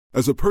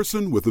As a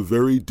person with a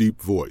very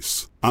deep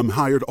voice, I'm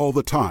hired all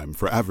the time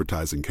for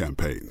advertising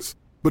campaigns.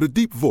 But a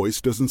deep voice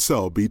doesn't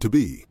sell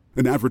B2B,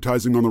 and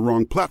advertising on the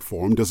wrong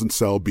platform doesn't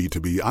sell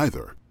B2B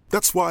either.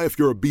 That's why if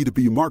you're a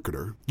B2B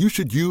marketer, you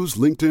should use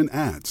LinkedIn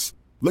ads.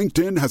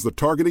 LinkedIn has the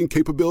targeting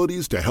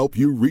capabilities to help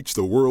you reach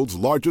the world's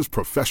largest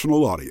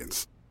professional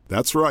audience.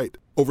 That's right,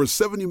 over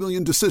 70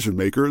 million decision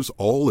makers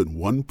all in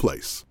one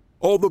place.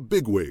 All the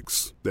big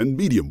wigs, then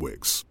medium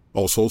wigs,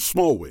 also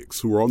small wigs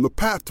who are on the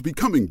path to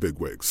becoming big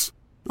wigs.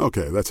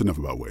 Okay, that's enough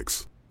about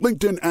wigs.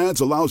 LinkedIn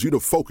ads allows you to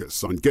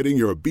focus on getting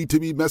your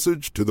B2B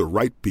message to the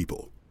right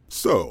people.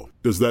 So,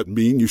 does that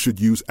mean you should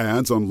use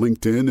ads on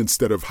LinkedIn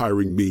instead of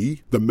hiring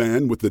me, the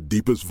man with the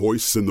deepest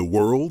voice in the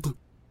world?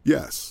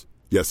 Yes.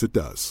 Yes, it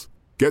does.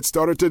 Get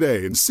started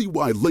today and see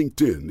why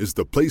LinkedIn is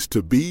the place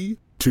to be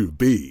to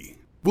be.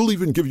 We'll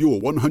even give you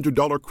a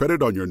 $100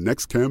 credit on your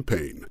next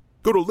campaign.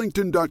 Go to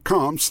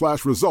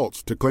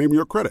linkedin.com/results to claim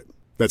your credit.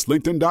 That's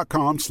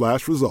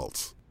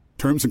linkedin.com/results.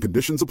 Terms and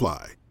conditions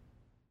apply.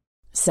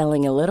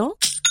 Selling a little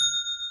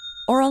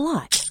or a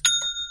lot?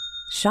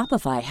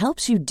 Shopify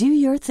helps you do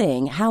your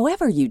thing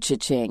however you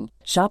cha-ching.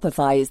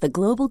 Shopify is the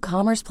global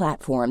commerce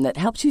platform that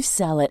helps you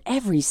sell at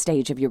every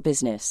stage of your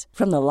business.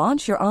 From the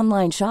launch your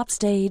online shop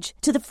stage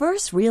to the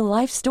first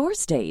real-life store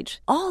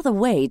stage, all the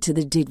way to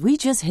the did we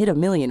just hit a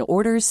million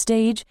orders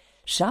stage.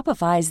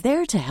 Shopify is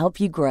there to help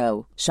you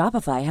grow.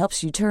 Shopify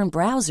helps you turn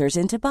browsers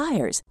into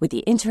buyers with the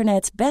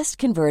internet's best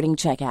converting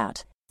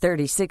checkout.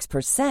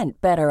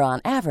 36% better on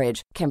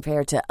average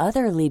compared to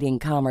other leading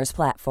commerce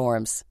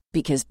platforms.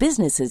 Because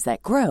businesses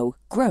that grow,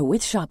 grow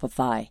with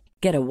Shopify.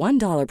 Get a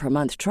 $1 per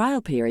month trial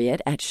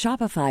period at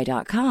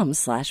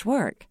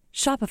shopify.com/work.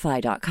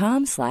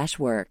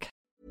 Shopify.com/work.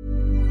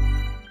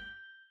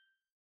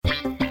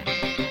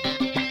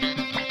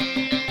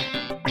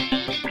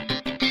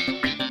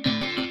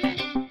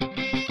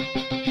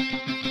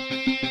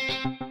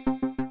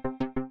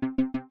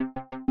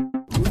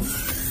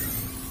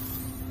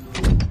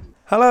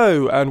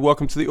 Hello and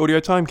welcome to the Audio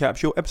Time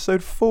Capsule,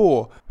 episode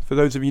 4. For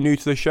those of you new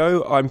to the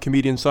show, I'm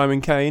comedian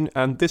Simon Kane,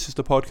 and this is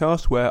the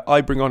podcast where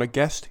I bring on a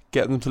guest,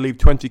 get them to leave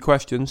 20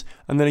 questions,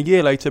 and then a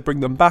year later bring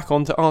them back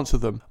on to answer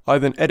them. I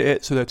then edit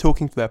it so they're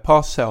talking to their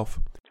past self.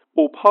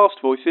 All past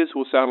voices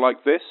will sound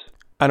like this,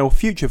 and all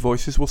future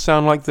voices will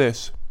sound like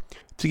this.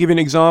 To give you an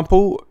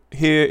example,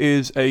 here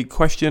is a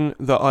question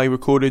that I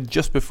recorded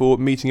just before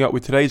meeting up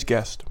with today's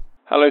guest.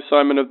 Hello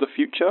Simon of the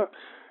future.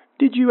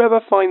 Did you ever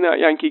find that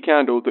Yankee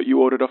Candle that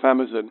you ordered off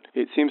Amazon?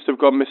 It seems to have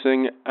gone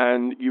missing,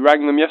 and you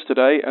rang them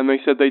yesterday and they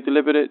said they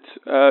delivered it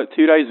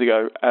 2 days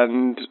ago,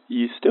 and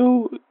you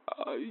still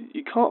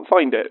you can't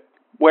find it.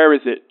 Where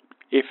is it,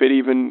 if it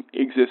even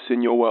exists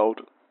in your world?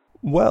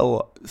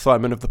 Well,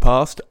 Simon of the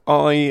past,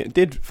 I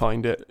did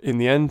find it in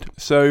the end.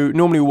 So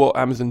normally what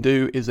Amazon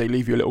do is they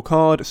leave you a little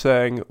card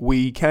saying,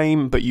 we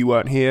came but you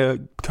weren't here,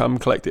 come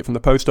collect it from the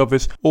post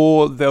office,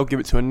 or they'll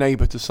give it to a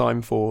neighbour to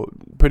sign for.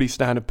 Pretty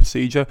standard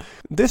procedure.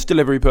 This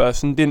delivery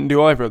person didn't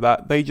do either of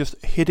that. They just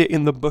hid it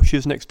in the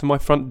bushes next to my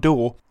front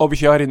door.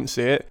 Obviously I didn't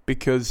see it,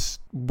 because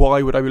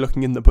why would I be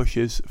looking in the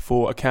bushes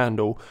for a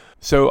candle?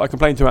 So I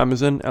complained to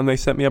Amazon and they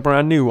sent me a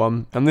brand new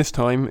one. And this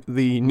time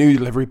the new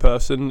delivery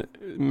person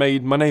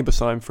made my neighbour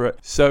sign for it.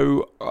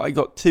 So I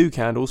got 2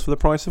 candles for the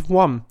price of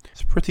 1.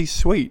 It's pretty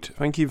sweet.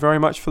 Thank you very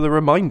much for the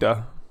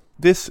reminder.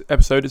 This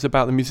episode is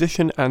about the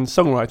musician and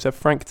songwriter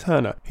Frank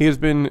Turner. He has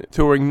been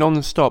touring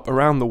non-stop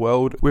around the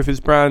world with his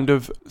brand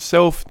of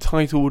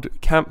self-titled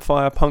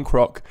campfire punk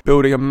rock,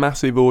 building a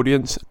massive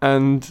audience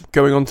and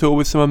going on tour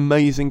with some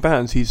amazing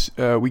bands.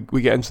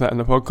 We get into that in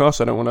the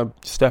podcast. I don't want to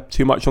step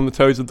too much on the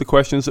toes of the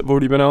questions that have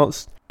already been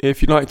asked.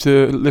 If you'd like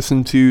to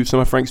listen to some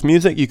of Frank's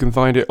music, you can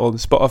find it on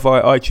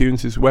Spotify,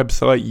 iTunes, his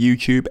website,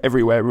 YouTube,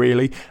 everywhere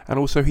really. And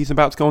also he's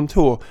about to go on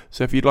tour,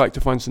 so if you'd like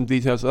to find some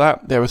details of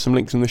that, there are some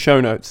links in the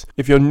show notes.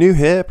 If you're new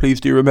here, please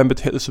do remember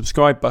to hit the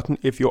subscribe button.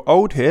 If you're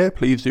old here,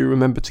 please do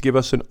remember to give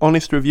us an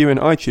honest review in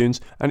iTunes.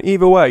 And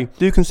either way,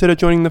 do consider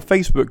joining the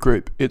Facebook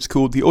group. It's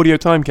called the Audio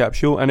Time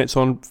Capsule and it's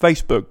on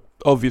Facebook,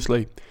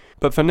 obviously.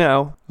 But for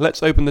now,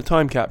 let's open the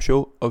time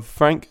capsule of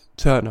Frank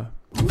Turner.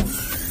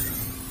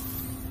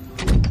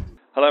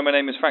 Hello, my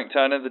name is Frank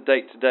Turner. The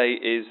date today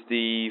is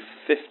the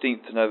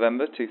 15th of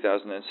November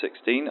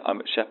 2016. I'm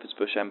at Shepherd's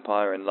Bush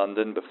Empire in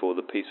London before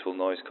the Peaceful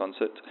Noise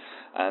concert,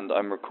 and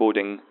I'm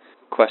recording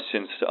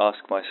questions to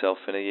ask myself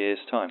in a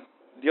year's time.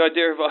 The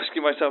idea of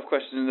asking myself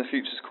questions in the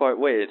future is quite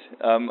weird.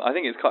 I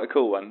think it's quite a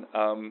cool one.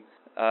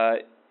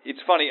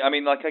 It's funny, I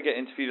mean, like I get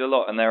interviewed a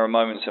lot, and there are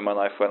moments in my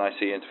life when I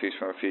see interviews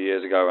from a few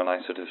years ago and I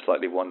sort of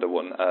slightly wonder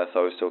what on earth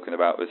I was talking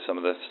about with some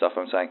of the stuff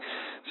I'm saying.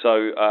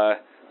 So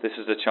this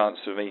is a chance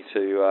for me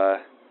to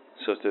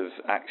sort of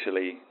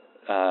actually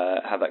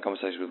have that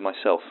conversation with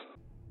myself.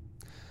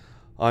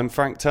 I'm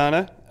Frank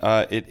Turner.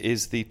 It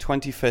is the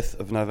 25th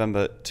of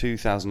November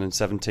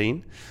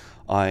 2017.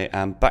 I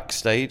am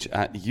backstage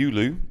at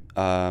Ulu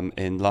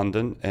in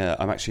London.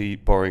 I'm actually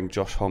borrowing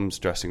Josh Homm's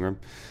dressing room.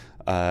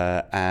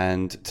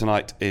 And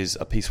tonight is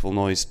A Peaceful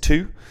Noise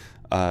 2.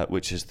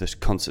 which is this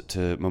concert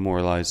to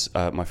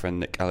memorialise my friend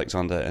Nick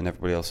Alexander and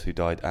everybody else who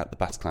died at the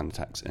Bataclan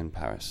attacks in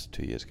Paris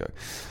 2 years ago.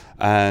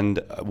 And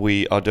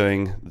we are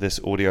doing this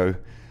audio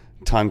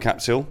time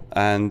capsule,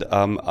 and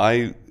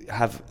I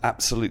have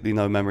absolutely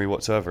no memory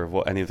whatsoever of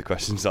what any of the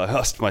questions I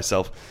asked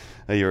myself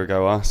a year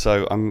ago are,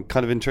 so I'm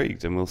kind of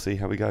intrigued, and we'll see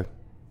how we go.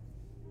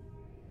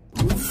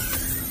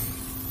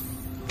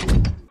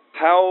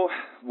 How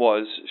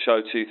was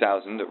Show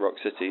 2000 at Rock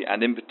City,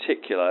 and in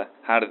particular,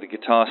 how did the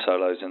guitar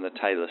solos in the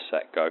Taylor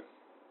set go?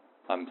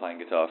 I'm playing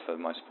guitar for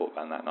my support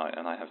band that night,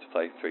 and I have to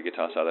play 3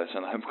 guitar solos,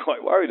 and I'm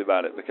quite worried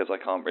about it because I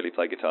can't really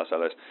play guitar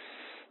solos.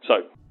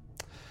 So,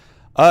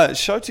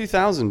 Show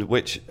 2000,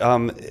 which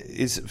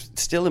is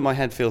still in my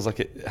head, feels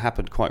like it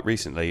happened quite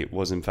recently. It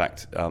was, in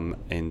fact,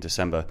 in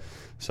December,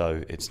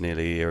 so it's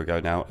nearly a year ago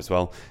now as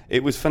well.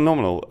 It was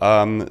phenomenal.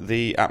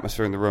 The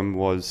atmosphere in the room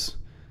was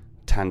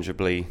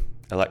tangibly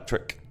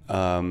electric,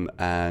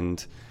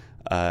 and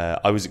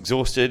I was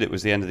exhausted. It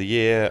was the end of the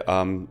year.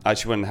 I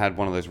actually went and had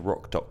one of those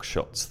rock doc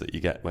shots that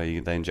you get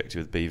where they inject you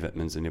with B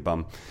vitamins in your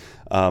bum,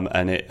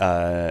 and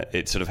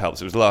it sort of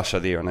helps. It was the last show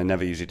of the year, and I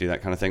never usually do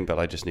that kind of thing, but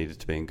I just needed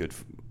to be in good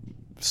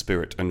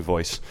spirit and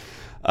voice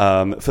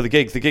for the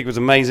gig. The gig was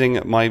amazing.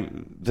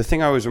 The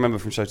thing I always remember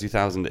from Show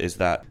 2000 is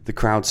that the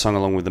crowd sung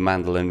along with the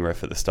mandolin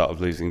riff at the start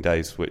of Losing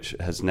Days, which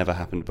has never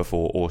happened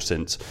before or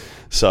since.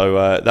 So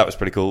that was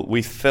pretty cool.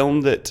 We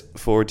filmed it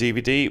for a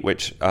DVD,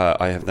 which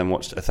I have then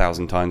watched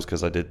 1,000 times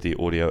because I did the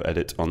audio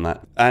edit on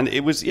that. And it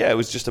was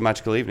just a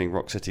magical evening.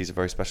 Rock City is a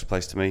very special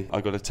place to me.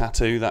 I got a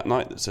tattoo that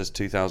night that says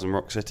 2000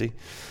 Rock City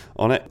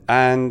on it,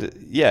 and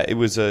it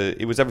was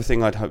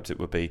everything I'd hoped it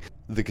would be.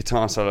 The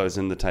guitar solos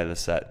in the Taylor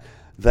set,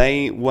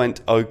 they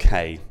went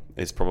okay,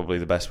 is probably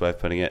the best way of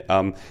putting it.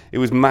 It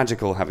was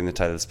magical having the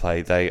Taylors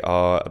play. They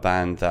are a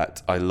band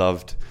that I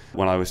loved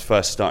when I was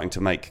first starting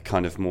to make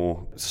kind of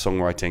more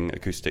songwriting,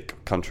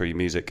 acoustic country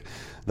music.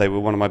 They were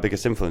one of my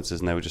biggest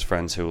influences, and they were just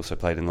friends who also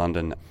played in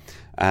London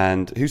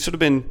and who've sort of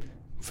been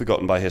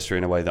forgotten by history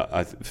in a way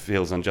that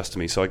feels unjust to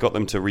me. So I got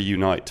them to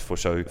reunite for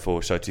show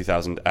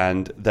 2000,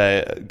 and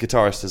their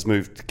guitarist has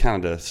moved to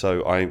Canada,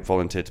 so I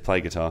volunteered to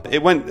play guitar.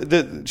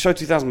 The Show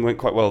 2000 went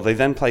quite well. We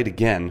then played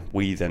again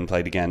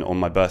on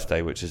my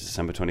birthday, which is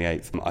December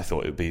 28th. I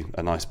thought it would be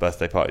a nice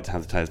birthday party to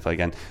have the Taylors play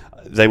again.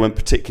 They went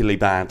particularly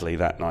badly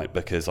that night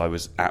because I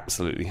was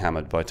absolutely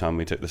hammered by the time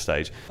we took the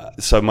stage.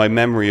 So my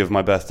memory of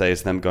my birthday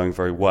is them going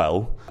very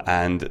well,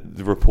 and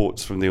the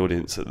reports from the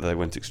audience that they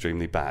went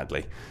extremely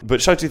badly.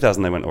 But Show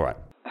 2000, they went all right.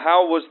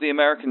 How was the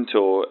American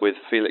tour with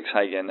Felix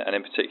Hagen, and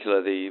in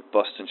particular the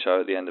Boston show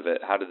at the end of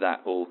it? How did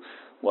that all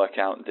work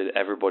out? Did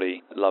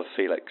everybody love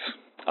Felix?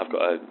 I've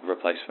got a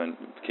replacement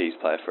keys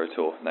player for a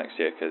tour next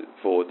year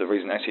for the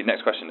reason. Actually,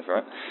 next question, if all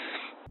right.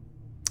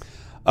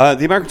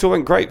 The American tour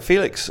went great.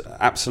 Felix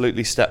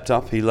absolutely stepped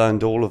up. He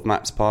learned all of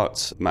Matt's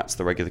parts. Matt's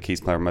the regular keys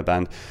player in my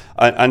band.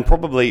 And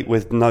probably,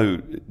 with no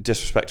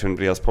disrespect to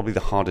anybody else, probably the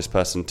hardest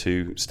person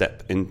to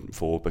step in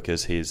for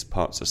because his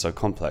parts are so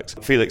complex.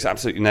 Felix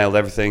absolutely nailed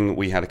everything.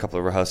 We had a couple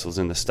of rehearsals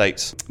in the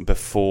States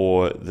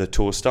before the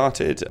tour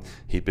started.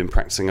 He'd been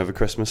practicing over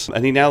Christmas,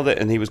 and he nailed it,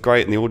 and he was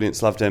great, and the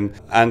audience loved him.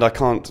 And I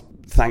can't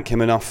thank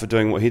him enough for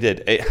doing what he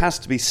did. It has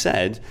to be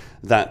said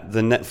that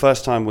the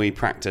first time we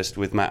practiced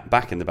with Matt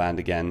back in the band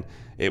again,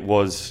 it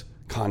was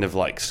kind of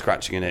like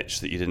scratching an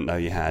itch that you didn't know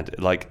you had.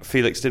 Like,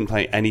 Felix didn't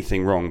play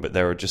anything wrong, but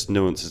there are just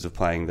nuances of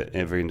playing that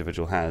every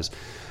individual has.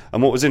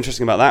 And what was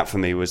interesting about that for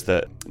me was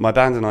that my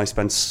band and I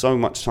spend so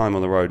much time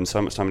on the road and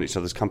so much time in each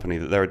other's company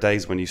that there are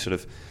days when you sort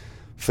of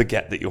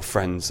forget that you're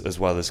friends as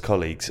well as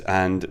colleagues.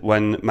 And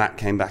when Matt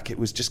came back, it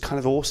was just kind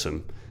of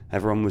awesome.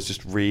 Everyone was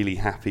just really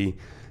happy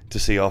to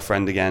see our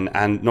friend again,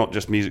 and not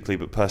just musically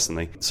but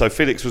personally. So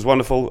Felix was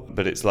wonderful,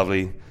 but it's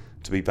lovely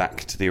to be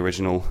back to the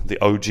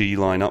OG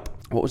lineup.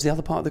 What was the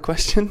other part of the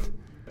question?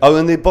 Oh,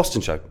 and the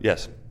Boston show,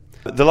 yes.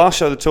 The last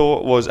show of the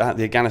tour was at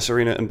the Agganis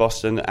Arena in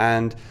Boston,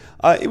 and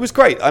it was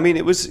great. I mean,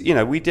 it was,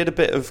 we did a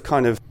bit of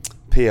kind of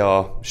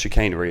PR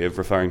chicanery of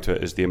referring to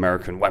it as the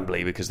American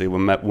Wembley, because the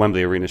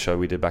Wembley Arena show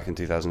we did back in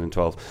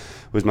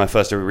 2012 was my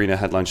first arena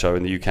headline show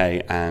in the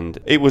UK, and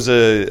it was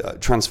a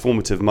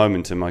transformative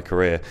moment in my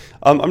career.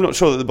 I'm not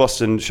sure that the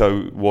Boston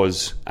show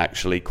was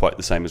actually quite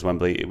the same as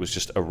Wembley. It was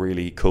just a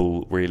really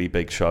cool, really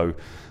big show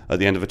at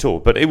the end of a tour,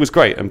 but it was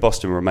great, and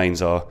Boston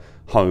remains our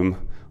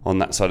home on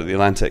that side of the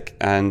Atlantic,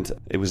 and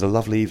it was a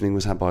lovely evening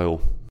was had by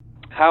all.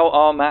 How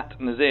are Matt,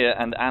 Nazir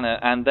and Anna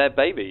and their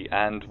baby,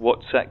 and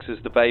what sex is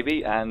the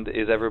baby, and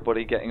is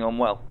everybody getting on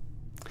well?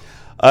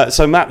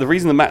 So Matt, the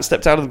reason that Matt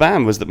stepped out of the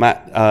band was that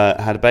Matt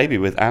had a baby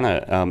with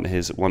Anna,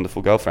 his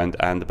wonderful girlfriend,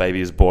 and the baby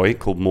is a boy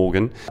called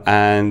Morgan,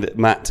 and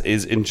Matt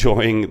is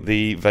enjoying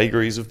the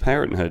vagaries of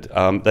parenthood.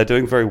 They're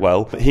doing very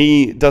well.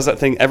 He does that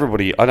thing,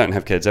 I don't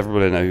have kids,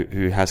 everybody I know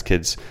who has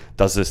kids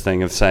does this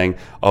thing of saying,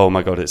 oh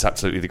my God, it's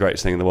absolutely the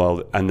greatest thing in the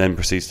world, and then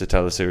proceeds to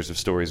tell a series of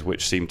stories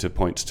which seem to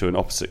point to an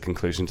opposite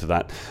conclusion to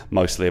that,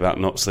 mostly about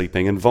not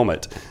sleeping and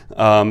vomit.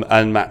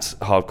 And Matt's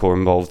hardcore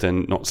involved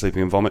in not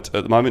sleeping and vomit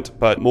at the moment,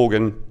 but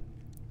Morgan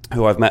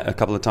who I've met a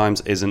couple of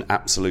times, is an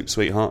absolute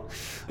sweetheart.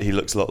 He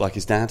looks a lot like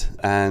his dad,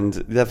 and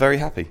they're very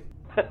happy.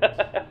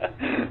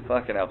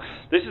 Fucking hell.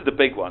 This is the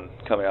big one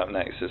coming up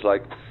next. It's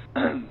like,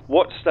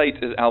 what state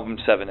is album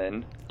 7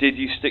 in? Did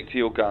you stick to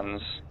your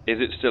guns? Is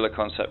it still a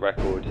concept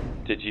record?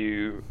 Did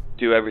you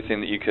do everything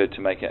that you could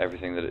to make it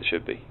everything that it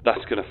should be?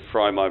 That's going to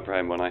fry my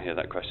brain when I hear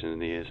that question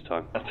in a year's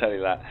time. I'll tell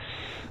you that.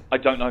 I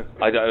don't know.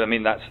 I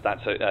mean, that's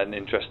an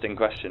interesting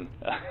question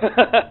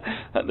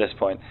at this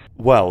point.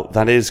 Well,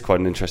 that is quite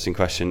an interesting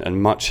question,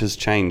 and much has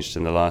changed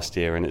in the last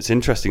year, and it's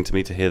interesting to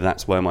me to hear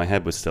that's where my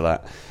head was still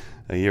at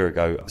a year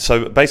ago.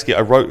 So basically,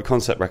 I wrote a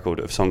concept record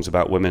of songs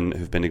about women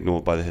who've been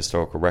ignored by the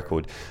historical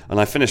record, and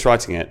I finished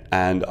writing it,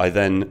 and I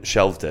then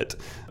shelved it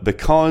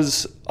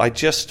because I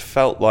just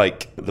felt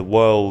like the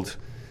world,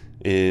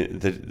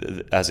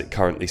 as it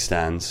currently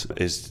stands,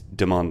 is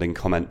demanding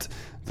comment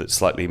that's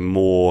slightly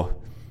more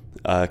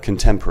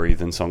contemporary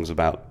than songs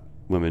about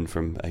women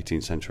from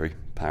 18th century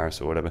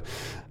Paris or whatever,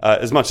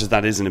 as much as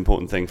that is an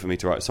important thing for me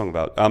to write a song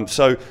about.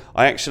 So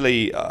I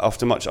actually,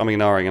 after much umming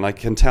and ahhing, and I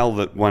can tell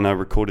that when I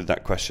recorded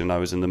that question I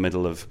was in the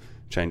middle of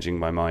changing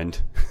my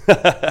mind.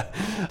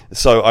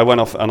 So I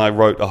went off and I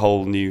wrote a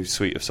whole new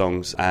suite of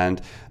songs,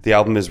 and the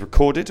album is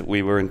recorded.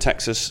 We were in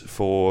Texas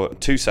for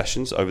 2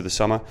 sessions over the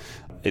summer.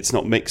 It's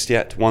not mixed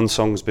yet. One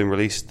song's been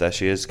released. There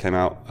She Is came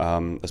out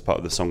as part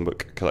of the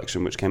songbook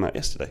collection, which came out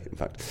yesterday, in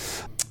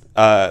fact.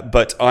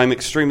 But I'm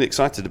extremely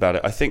excited about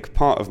it. I think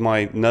part of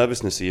my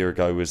nervousness a year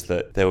ago was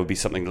that there would be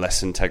something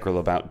less integral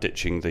about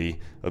ditching the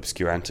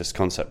obscurantist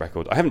concept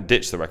record. I haven't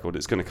ditched the record,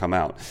 it's going to come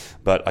out,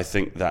 but I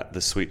think that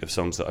the suite of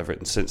songs that I've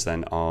written since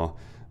then are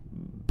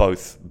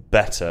both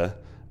better,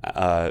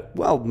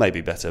 well,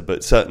 maybe better,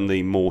 but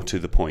certainly more to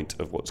the point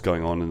of what's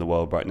going on in the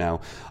world right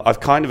now.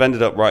 I've kind of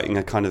ended up writing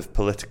a kind of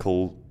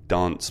political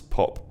dance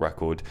pop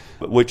record,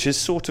 which is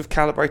sort of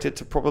calibrated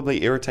to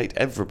probably irritate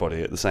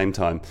everybody at the same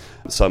time.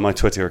 So my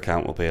Twitter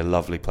account will be a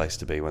lovely place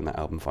to be when that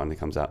album finally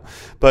comes out.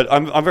 But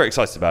I'm very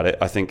excited about it.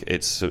 I think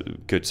it's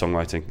good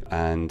songwriting,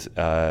 and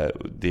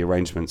the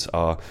arrangements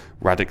are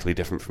radically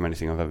different from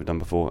anything I've ever done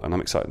before, and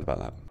I'm excited about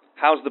that.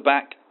 How's the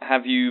back?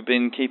 Have you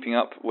been keeping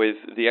up with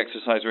the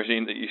exercise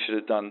regime that you should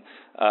have done?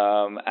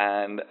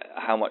 And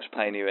how much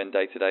pain are you in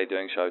day to day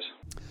doing shows?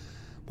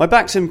 My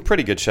back's in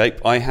pretty good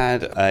shape. I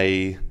had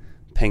a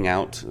ping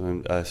out,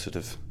 a sort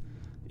of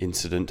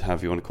incident,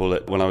 however you want to call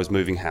it, when I was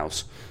moving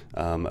house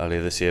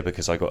earlier this year,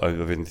 because I got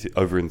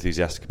over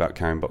enthusiastic about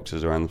carrying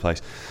boxes around the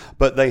place.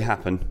 But they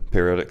happen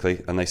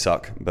periodically and they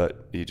suck,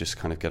 but you just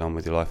kind of get on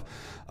with your life.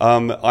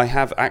 I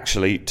have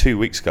actually 2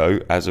 weeks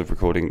ago, as of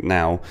recording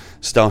now,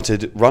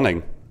 started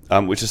running,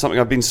 which is something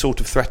I've been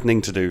sort of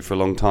threatening to do for a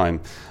long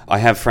time. I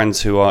have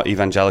friends who are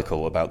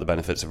evangelical about the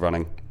benefits of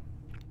running.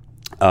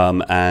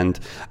 And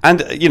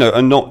you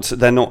know,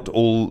 they're not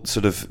all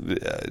sort of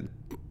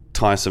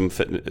tiresome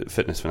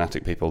fitness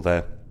fanatic people.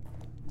 They're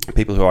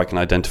people who I can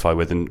identify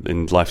with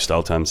in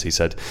lifestyle terms, he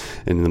said,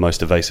 in the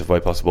most evasive way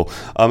possible,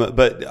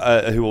 but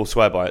who all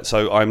swear by it.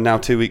 So I'm now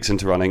 2 weeks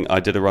into running.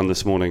 I did a run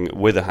this morning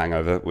with a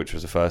hangover, which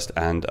was a first,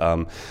 and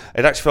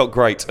it actually felt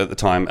great at the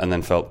time and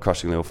then felt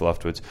crushingly awful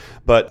afterwards.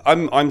 But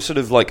I'm sort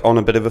of like on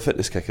a bit of a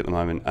fitness kick at the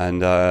moment,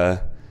 and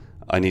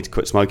I need to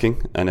quit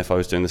smoking, and if I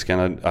was doing this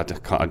again,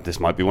 this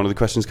might be one of the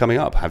questions coming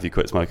up. Have you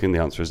quit smoking?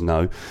 The answer is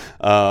no.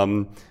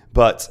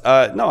 But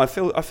no, I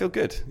feel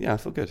good. Yeah, I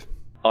feel good.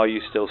 Are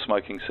you still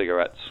smoking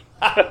cigarettes?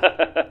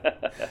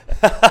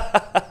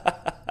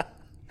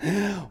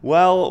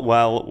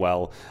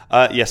 Well.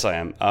 Yes, I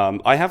am.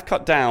 I have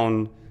cut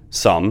down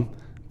some,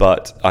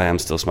 but I am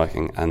still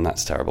smoking, and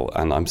that's terrible.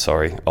 And I'm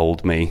sorry,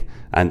 old me,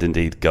 and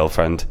indeed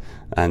girlfriend,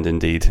 and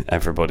indeed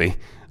everybody.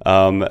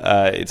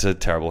 It's a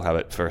terrible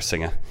habit for a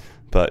singer,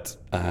 but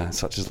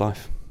such is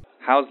life.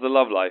 How's the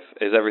love life?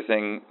 Is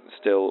everything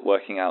still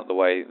working out the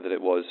way that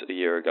it was a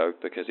year ago?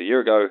 Because a year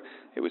ago,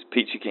 it was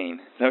peachy keen,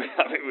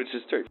 which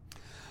is true.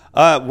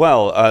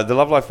 The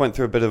love life went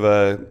through a bit of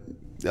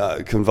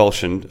a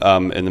convulsion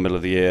in the middle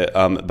of the year,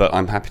 but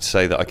I'm happy to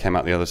say that I came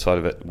out the other side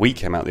of it. We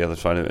came out the other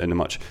side of it in a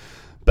much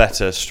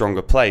better,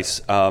 stronger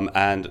place,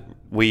 and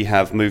we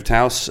have moved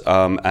house,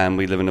 and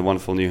we live in a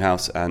wonderful new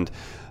house, and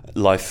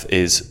life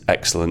is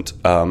excellent.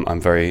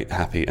 I'm very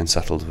happy and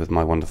settled with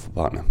my wonderful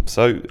partner.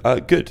 So,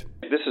 good.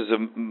 This is a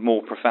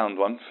more profound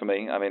one for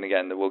me. I mean,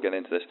 again, we'll get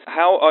into this.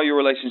 How are your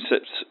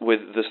relationships with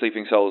the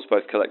Sleeping Souls,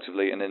 both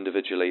collectively and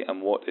individually,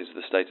 and what is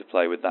the state of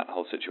play with that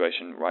whole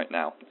situation right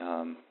now?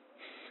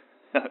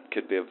 That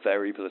could be a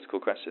very political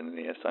question in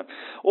a year's time.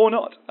 Or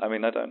not. I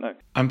mean, I don't know.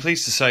 I'm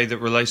pleased to say that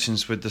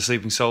relations with the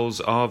Sleeping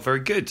Souls are very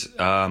good.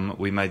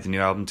 We made the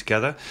new album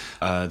together.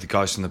 The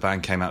guys from the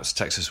band came out to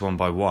Texas one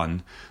by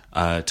one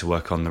to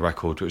work on the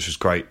record, which was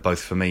great,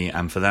 both for me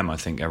and for them. I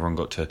think everyone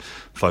got to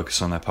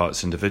focus on their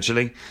parts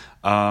individually.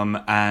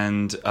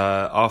 And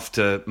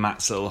after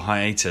Matt's little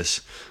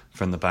hiatus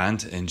from the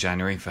band in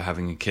January for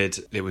having a kid,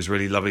 it was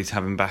really lovely to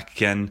have him back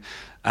again.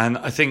 And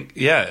I think,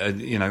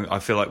 I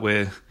feel like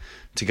we're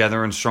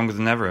together and stronger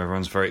than ever.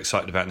 Everyone's very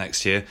excited about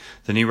next year.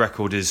 The new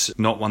record is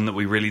not one that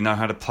we really know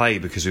how to play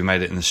because we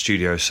made it in the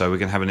studio, so we're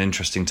going to have an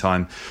interesting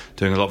time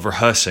doing a lot of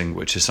rehearsing,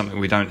 which is something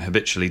we don't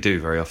habitually do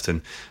very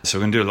often. So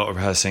we're going to do a lot of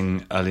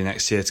rehearsing early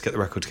next year to get the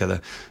record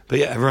together. But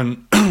yeah,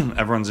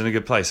 everyone's in a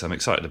good place. I'm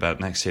excited about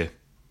next year.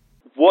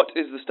 What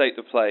is the state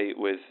of play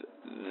with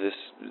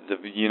the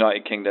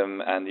United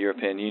Kingdom and the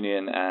European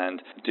Union,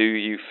 and do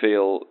you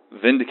feel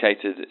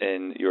vindicated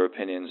in your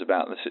opinions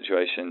about the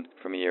situation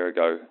from a year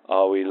ago?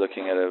 Are we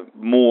looking at a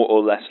more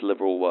or less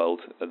liberal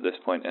world at this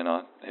point in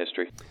our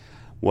history?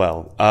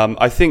 Well,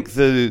 I think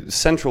the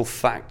central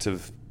fact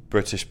of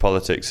British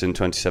politics in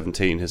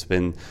 2017 has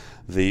been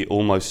the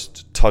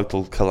almost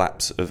total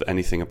collapse of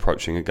anything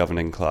approaching a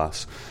governing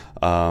class.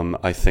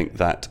 I think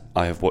that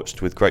I have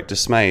watched with great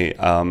dismay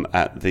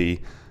at the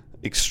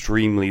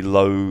extremely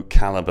low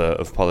calibre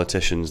of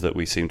politicians that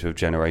we seem to have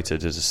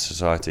generated as a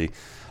society.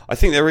 I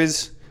think there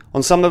is,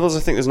 on some levels,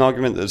 I think there's an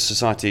argument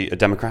that a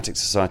democratic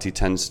society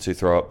tends to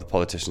throw up the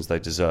politicians they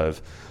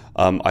deserve.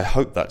 I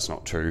hope that's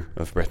not true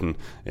of Britain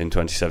in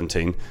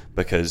 2017,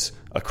 because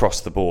across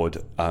the board,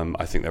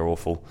 I think they're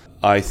awful.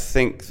 I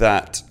think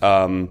that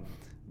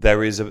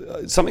there is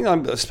something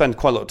I spend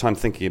quite a lot of time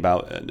thinking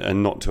about,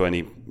 and not to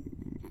any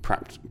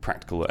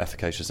practical or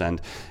efficacious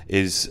end,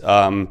 is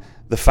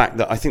the fact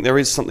that I think there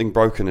is something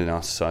broken in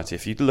our society.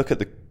 If you look at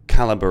the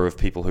calibre of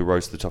people who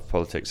rose to the top of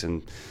politics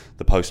in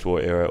the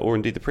post-war era, or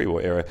indeed the pre-war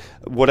era,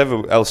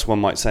 whatever else one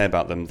might say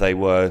about them, they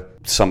were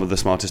some of the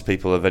smartest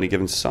people of any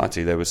given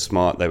society. They were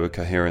smart, they were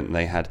coherent, and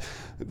they had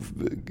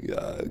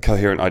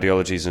coherent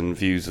ideologies and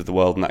views of the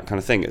world and that kind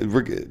of thing.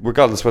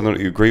 Regardless whether or not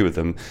you agree with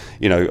them,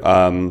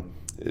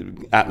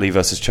 Attlee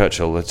versus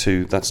Churchill,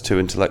 that's two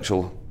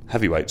intellectual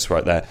heavyweights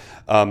right there.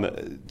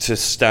 To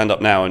stand up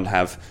now and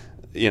have,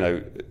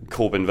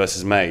 Corbyn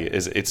versus May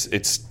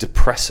it's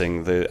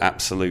depressing, the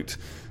absolute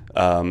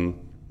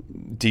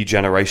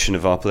degeneration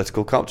of our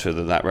political culture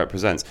that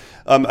represents.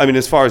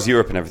 As far as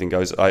Europe and everything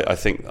goes, I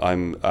think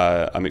I'm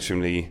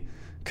extremely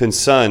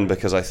concerned,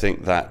 because I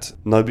think that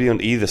nobody on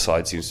either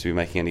side seems to be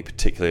making any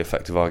particularly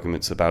effective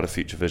arguments about a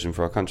future vision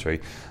for our country,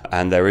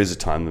 and there is a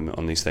time limit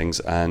on these things,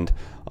 and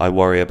I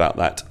worry about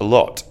that a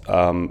lot.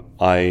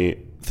 I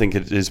think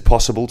it is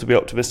possible to be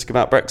optimistic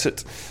about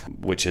Brexit,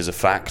 which is a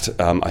fact.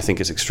 I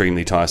think it's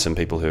extremely tiresome,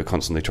 people who are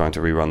constantly trying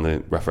to rerun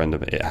the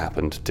referendum. It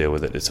happened, deal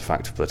with it, it's a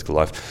fact of political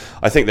life.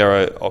 I think there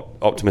are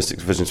optimistic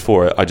visions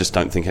for it. I just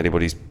don't think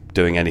anybody's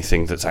doing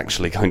anything that's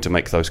actually going to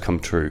make those come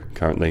true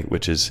currently,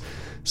 which is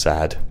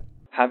sad.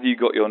 Have you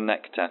got your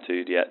neck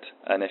tattooed yet?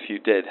 And if you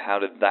did, how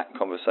did that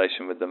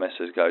conversation with the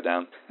missus go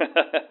down?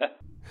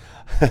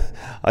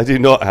 I do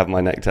not have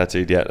my neck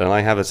tattooed yet, and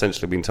I have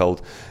essentially been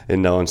told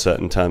in no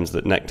uncertain terms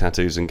that neck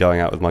tattoos and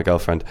going out with my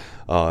girlfriend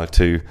are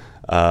two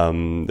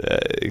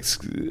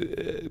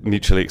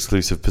mutually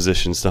exclusive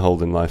positions to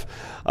hold in life.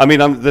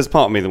 There's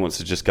part of me that wants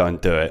to just go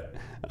and do it,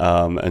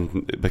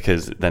 and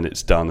because then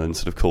it's done, and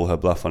sort of call her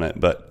bluff on it,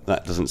 but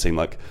that doesn't seem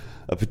like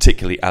a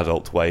particularly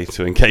adult way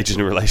to engage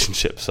in a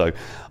relationship, so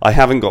I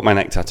haven't got my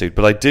neck tattooed.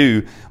 But I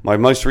do, my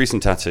most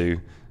recent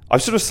tattoo,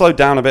 I've sort of slowed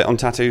down a bit on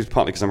tattoos,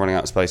 partly because I'm running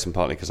out of space and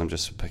partly because I'm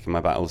just picking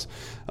my battles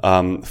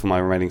for my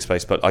remaining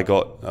space. But I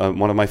got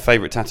one of my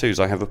favourite tattoos.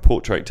 I have a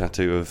portrait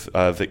tattoo of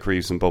Vic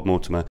Reeves and Bob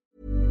Mortimer.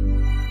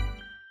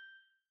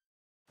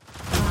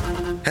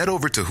 Head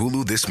over to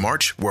Hulu this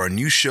March, where our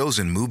new shows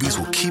and movies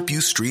will keep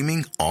you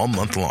streaming all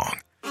month long.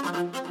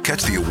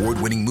 Catch the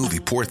award-winning movie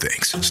Poor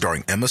Things,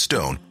 starring Emma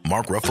Stone,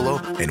 Mark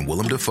Ruffalo, and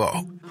Willem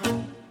Dafoe.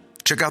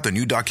 Check out the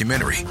new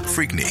documentary,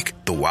 Freaknik,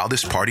 The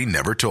Wildest Party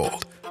Never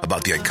Told,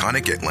 about the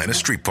iconic Atlanta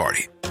Street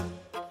Party.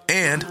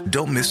 And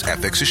don't miss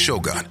FX's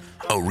Shogun,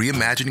 a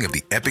reimagining of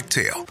the epic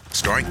tale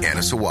starring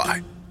Anna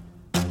Sawai.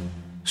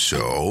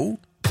 So,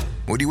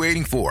 what are you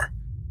waiting for?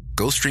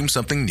 Go stream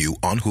something new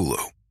on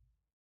Hulu.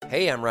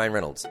 Hey, I'm Ryan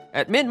Reynolds.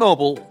 At Mint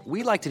Mobile,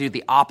 we like to do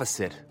the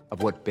opposite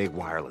of what Big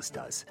Wireless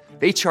does.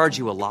 They charge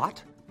you a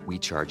lot, we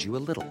charge you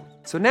a little.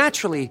 So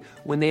naturally,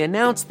 when they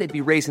announced they'd be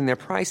raising their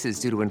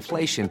prices due to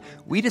inflation,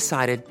 we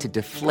decided to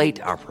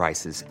deflate our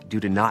prices due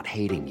to not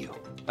hating you.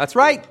 That's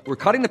right. We're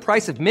cutting the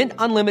price of Mint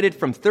Unlimited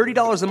from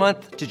 $30 a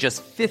month to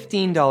just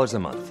 $15 a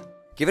month.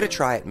 Give it a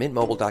try at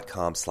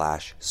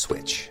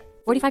mintmobile.com/switch.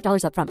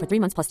 $45 up front for 3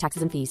 months plus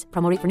taxes and fees.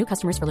 Promo rate for new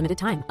customers for limited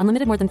time.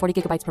 Unlimited more than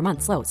 40 gigabytes per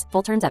month slows.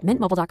 Full terms at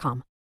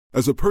mintmobile.com.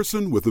 As a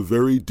person with a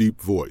very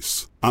deep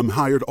voice, I'm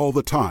hired all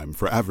the time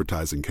for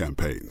advertising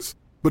campaigns.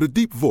 But a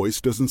deep voice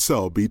doesn't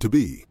sell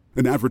B2B,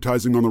 and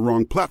advertising on the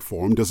wrong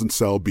platform doesn't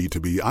sell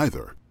B2B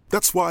either.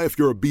 That's why if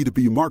you're a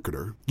B2B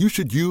marketer, you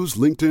should use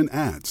LinkedIn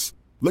ads.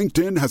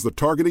 LinkedIn has the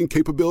targeting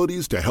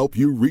capabilities to help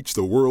you reach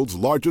the world's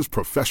largest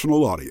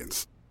professional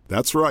audience.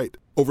 That's right,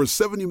 over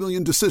 70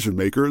 million decision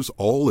makers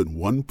all in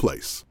one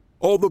place.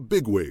 All the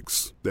big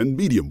wigs, then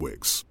medium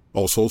wigs,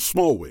 also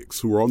small wigs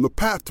who are on the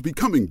path to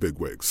becoming big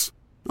wigs.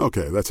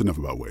 Okay, that's enough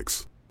about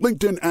wigs.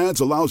 LinkedIn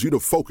ads allows you to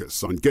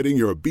focus on getting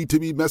your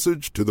B2B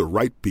message to the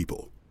right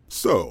people.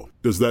 So,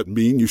 does that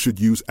mean you should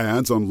use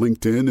ads on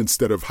LinkedIn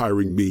instead of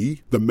hiring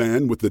me, the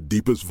man with the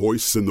deepest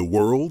voice in the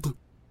world?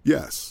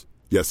 Yes.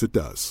 Yes, it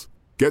does.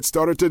 Get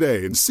started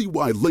today and see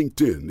why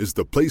LinkedIn is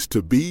the place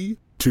to be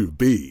to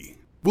be.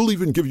 We'll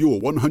even give you a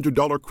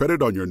 $100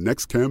 credit on your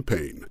next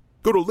campaign.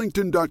 Go to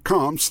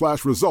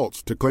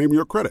linkedin.com/results to claim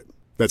your credit.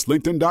 That's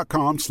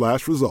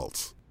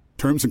linkedin.com/results.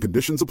 Terms and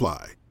conditions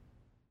apply.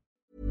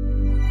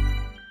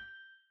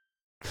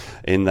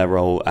 In their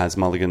role as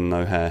Mulligan and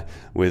O'Hare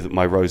with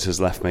My Rose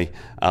Has Left Me,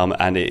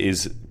 and it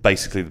is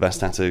basically the best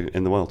tattoo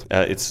in the world.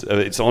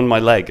 It's on my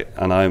leg,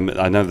 and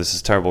I know this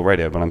is terrible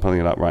radio, but I'm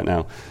pulling it up right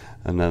now,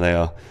 and there they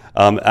are.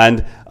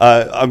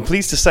 I'm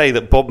pleased to say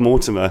that Bob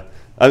Mortimer,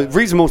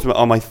 Reeves and Mortimer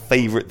are my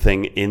favourite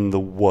thing in the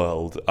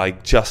world.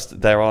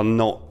 There are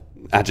not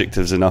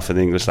adjectives enough in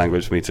the English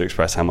language for me to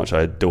express how much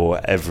I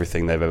adore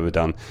everything they've ever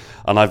done,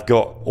 and I've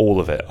got all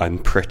of it, I'm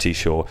pretty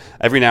sure.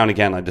 Every now and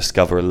again I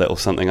discover a little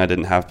something I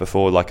didn't have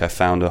before, like I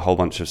found a whole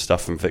bunch of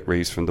stuff from Vic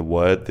Reeves from The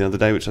Word the other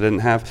day which I didn't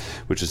have,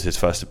 which was his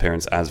first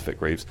appearance as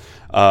Vic Reeves.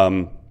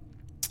 So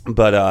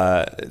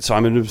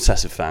I'm an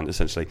obsessive fan,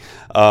 essentially.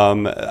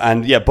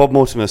 And yeah, Bob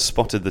Mortimer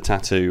spotted the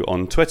tattoo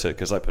on Twitter,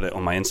 because I put it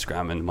on my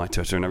Instagram and my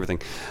Twitter and everything,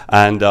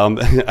 and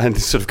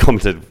and sort of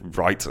commented,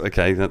 right,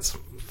 okay, that's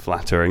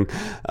flattering.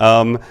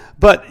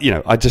 But,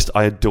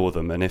 I adore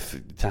them, and if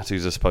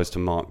tattoos are supposed to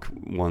mark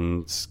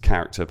one's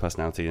character,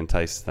 personality and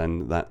taste,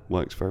 then that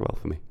works very well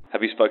for me.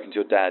 Have you spoken to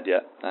your dad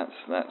yet? That's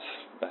a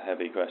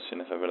heavy question,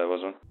 if ever there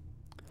was one.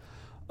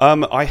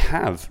 I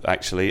have,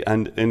 actually,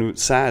 and in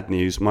sad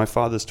news, my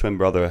father's twin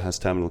brother has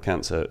terminal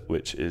cancer,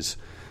 which is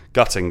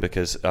gutting,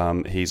 because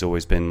he's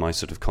always been my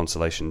sort of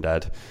consolation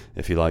dad,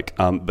 if you like.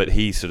 But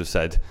he sort of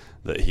said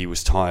that he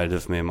was tired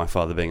of me and my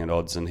father being at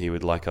odds, and he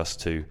would like us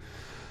to,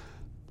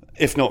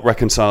 if not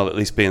reconcile, at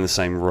least be in the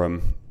same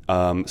room.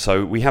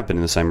 So we have been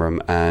in the same room,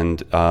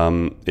 and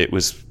it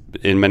was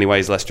in many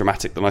ways less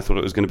dramatic than I thought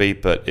it was going to be,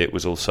 but it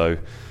was also,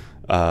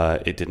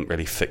 it didn't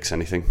really fix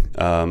anything.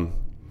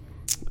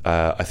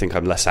 I think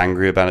I'm less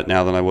angry about it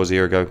now than I was a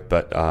year ago,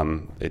 but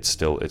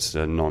it's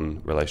a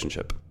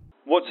non-relationship.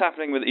 What's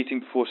happening with Eating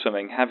Before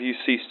Swimming? Have you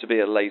ceased to be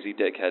a lazy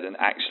dickhead and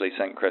actually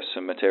sent Chris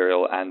some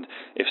material? And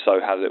if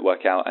so, how did it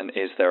work out? And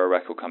is there a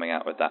record coming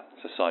out with that?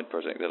 It's a side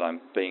project that I'm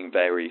being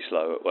very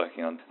slow at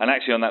working on. And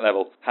actually, on that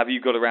level, have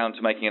you got around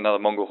to making another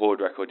Mongol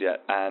Horde record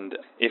yet? And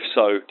if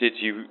so, did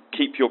you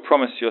keep your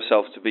promise to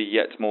yourself to be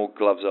yet more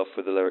gloves off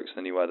with the lyrics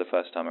than you were the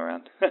first time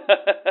around?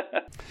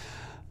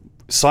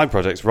 Side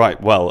projects, right.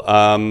 Well,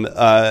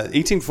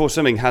 Eating Before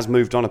Swimming has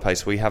moved on a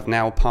pace. We have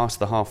now passed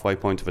the halfway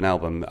point of an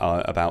album,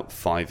 about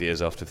 5 years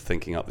after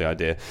thinking up the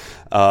idea.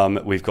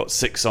 We've got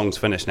 6 songs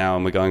finished now,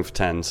 and we're going for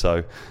 10,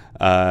 so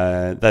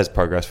there's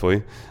progress for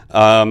you.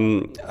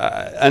 And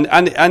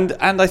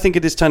I think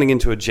it is turning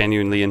into a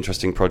genuinely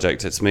interesting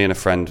project. It's me and a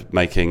friend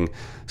making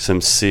some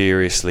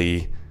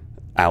seriously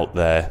out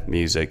there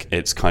music.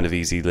 It's kind of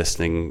easy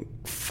listening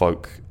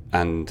folk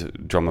and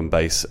drum and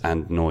bass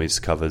and noise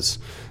covers.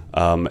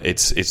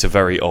 It's a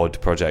very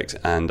odd project,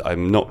 and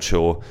I'm not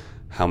sure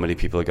how many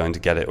people are going to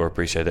get it or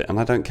appreciate it, and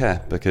I don't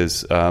care,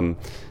 because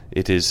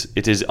it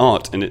is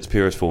art in its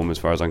purest form as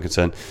far as I'm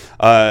concerned.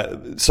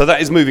 So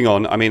that is moving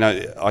on. I mean,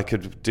 I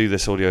could do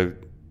this audio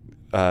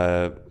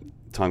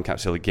time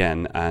capsule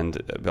again, and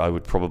I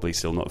would probably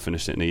still not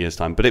finish it in a year's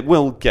time, but it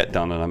will get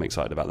done, and I'm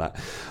excited about that.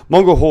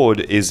 Mongol Horde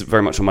is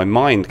very much on my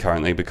mind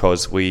currently,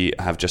 because we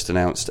have just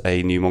announced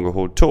a new Mongol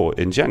Horde tour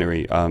in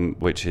January,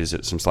 which is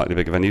at some slightly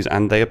bigger venues,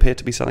 and they appear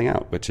to be selling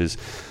out, which is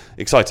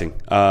exciting.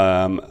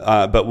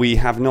 But we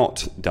have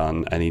not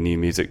done any new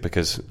music,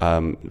 because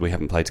we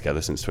haven't played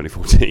together since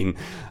 2014,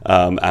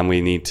 and we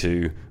need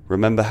to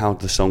remember how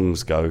the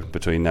songs go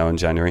between now and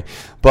January.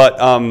 But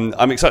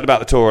I'm excited about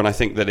the tour, and I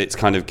think that it's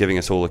kind of giving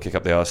us all a kick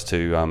up the arse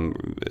to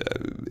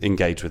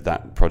engage with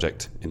that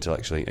project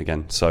intellectually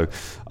again. So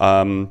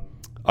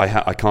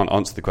I can't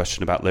answer the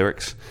question about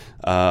lyrics,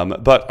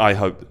 but I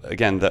hope,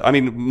 again, that, I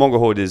mean, Mongol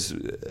Horde is,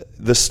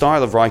 the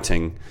style of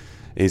writing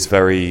is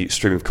very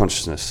stream of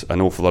consciousness.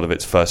 An awful lot of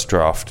it's first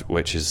draft,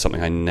 which is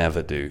something I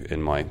never do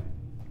in my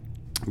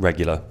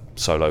regular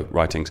solo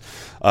writings.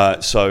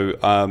 So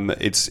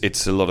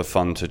it's a lot of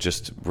fun to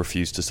just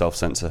refuse to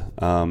self-censor,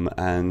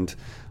 and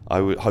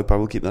I hope I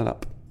will keep that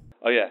up.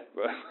 Oh yeah.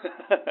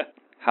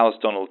 How's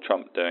Donald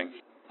Trump doing?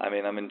 I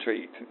mean, I'm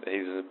intrigued.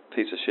 He's a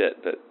piece of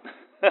shit,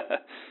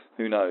 but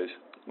who knows?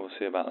 We'll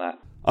see about that.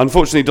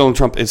 Unfortunately, Donald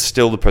Trump is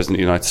still the President of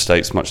the United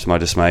States, much to my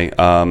dismay.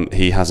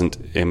 He hasn't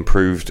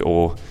improved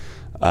or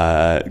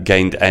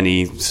gained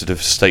any sort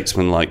of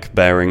statesman-like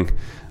bearing.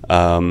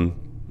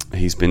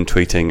 He's been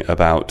tweeting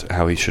about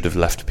how he should have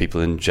left people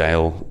in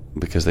jail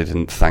because they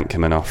didn't thank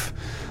him enough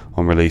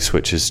on release,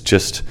 which is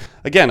just,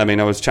 again, I mean,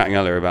 I was chatting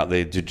earlier about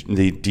the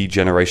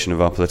degeneration of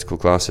our political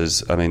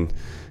classes. I mean,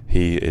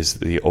 he is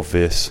the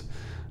obvious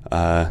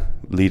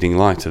leading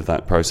light of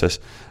that process.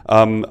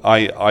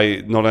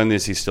 I not only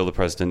is he still the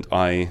president,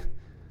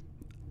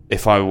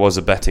 if I was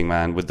a betting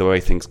man, with the way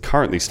things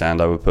currently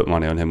stand, I would put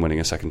money on him winning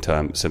a second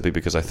term, simply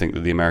because I think that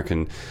the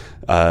American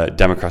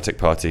Democratic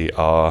Party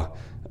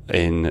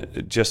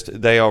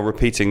they are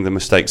repeating the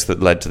mistakes that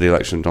led to the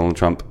election of Donald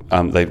Trump.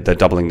 They're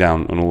doubling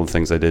down on all the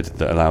things they did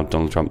that allowed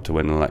Donald Trump to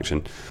win an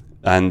election.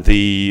 And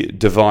the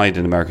divide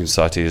in American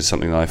society is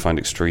something that I find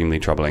extremely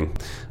troubling.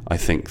 I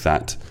think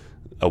that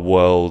a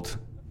world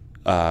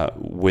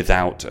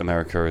without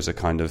America as a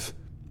kind of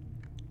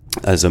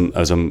as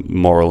a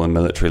moral and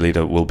military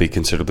leader will be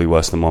considerably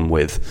worse than one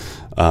with,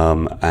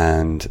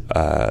 and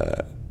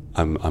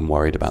I'm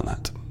worried about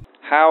that.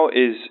 How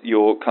is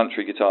your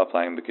country guitar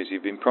playing? Because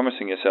you've been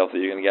promising yourself that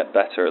you're going to get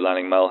better at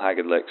learning Merle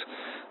Haggard licks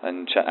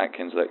and Chet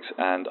Atkins licks,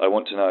 and I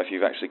want to know if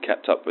you've actually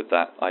kept up with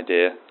that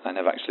idea and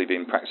have actually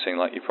been practicing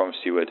like you promised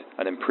you would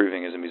and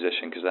improving as a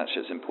musician, because that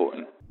shit's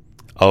important.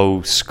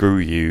 Oh, screw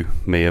you,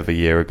 me of a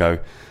year ago.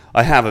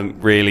 I haven't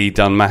really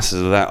done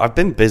masses of that. I've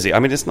been busy. I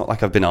mean, it's not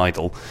like I've been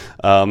idle,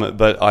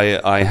 but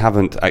I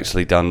haven't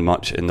actually done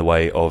much in the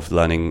way of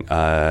learning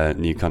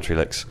new country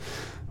licks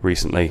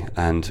recently,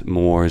 and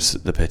more's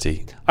the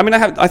pity. I mean,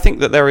 I think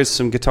that there is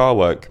some guitar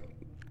work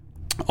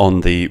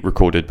on the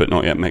recorded but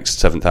not yet mixed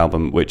 7th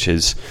album, which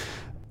is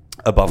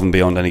above and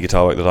beyond any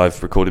guitar work that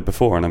I've recorded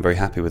before, and I'm very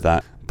happy with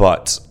that.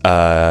 But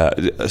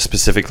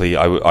specifically,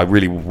 I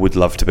really would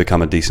love to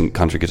become a decent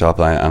country guitar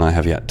player, and I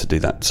have yet to do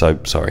that, so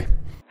sorry.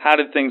 How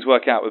did things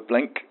work out with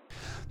Blink?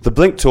 The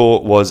Blink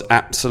tour was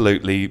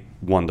absolutely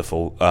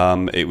wonderful.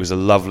 It was a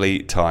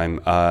lovely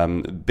time.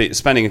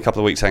 Spending a couple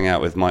of weeks hanging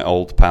out with my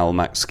old pal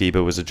Max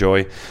Skiba was a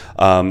joy.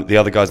 The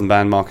other guys in the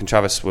band, Mark and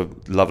Travis, were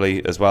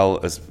lovely as well,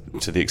 as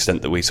to the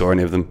extent that we saw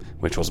any of them,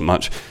 which wasn't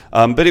much.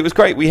 But it was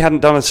great. We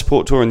hadn't done a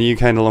support tour in the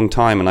UK in a long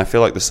time, and I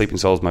feel like the Sleeping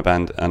Souls, my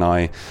band, and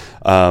I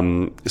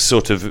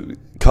sort of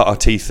cut our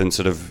teeth and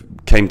sort of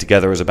came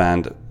together as a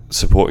band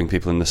supporting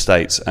people in the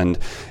States. And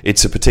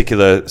it's a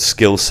particular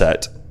skill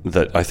set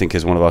that I think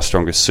is one of our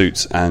strongest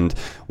suits, and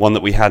one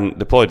that we hadn't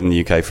deployed in the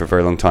UK for a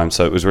very long time.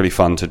 So it was really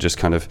fun to just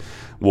kind of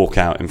walk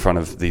out in front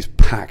of these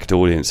packed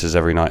audiences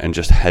every night and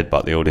just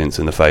headbutt the audience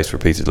in the face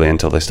repeatedly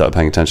until they started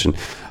paying attention.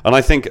 And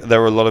I think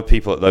there were a lot of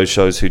people at those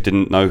shows who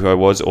didn't know who I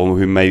was, or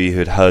who maybe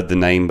had heard the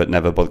name but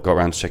never got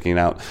around to checking it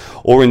out,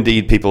 or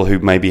indeed people who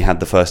maybe had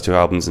the first 2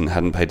 albums and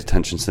hadn't paid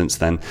attention since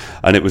then.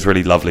 And it was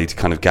really lovely to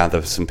kind of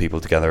gather some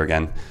people together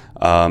again.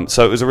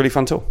 So it was a really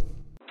fun tour.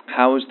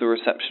 How was the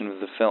reception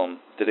of the film?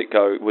 Did it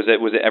go? Was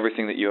it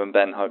everything that you and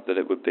Ben hoped that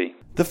it would be?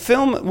 The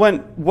film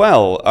went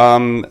well.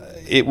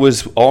 It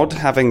was odd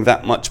having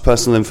that much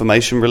personal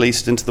information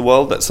released into the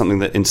world. That's something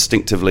that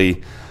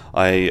instinctively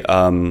I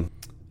am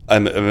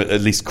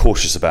at least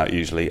cautious about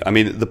usually. I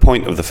mean, the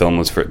point of the film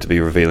was for it to be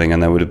revealing,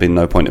 and there would have been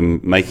no point in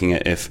making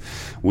it if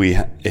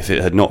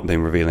it had not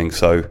been revealing.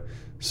 So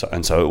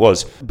it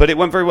was. But it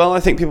went very well. I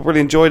think people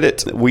really enjoyed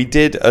it. We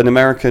did an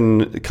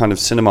American kind of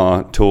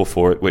cinema tour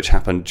for it, which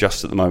happened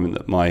just at the moment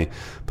that my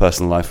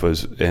personal life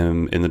was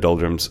in the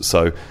doldrums.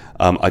 So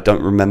I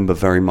don't remember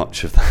very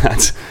much of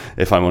that,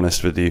 if I'm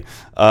honest with you.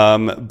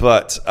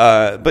 But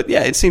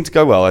yeah, it seemed to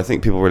go well. I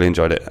think people really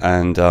enjoyed it.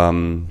 And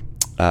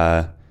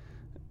I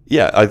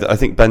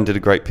think Ben did a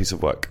great piece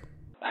of work.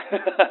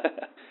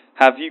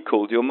 Have you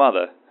called your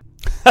mother?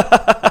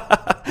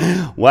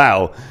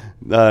 Wow.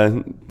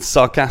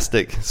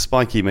 Sarcastic,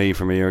 spiky me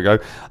from a year ago.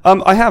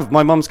 I have.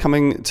 My mum's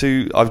coming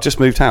to... I've just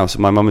moved house,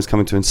 and my mum is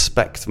coming to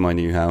inspect my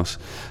new house,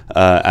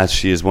 as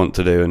she is wont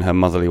to do in her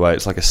motherly way.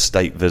 It's like a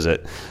state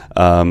visit.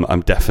 I'm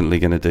definitely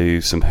going to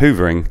do some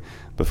hoovering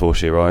before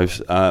she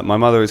arrives. My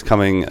mother is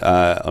coming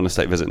on a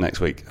state visit next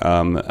week,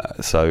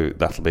 so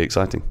that'll be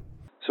exciting.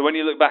 So when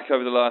you look back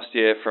over the last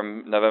year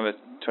from November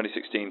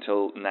 2016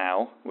 till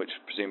now, which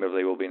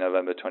presumably will be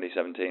November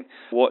 2017,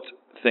 what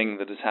thing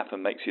that has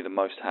happened makes you the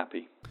most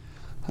happy?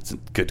 That's a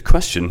good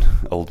question,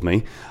 old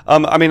me.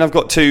 I mean, I've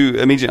got 2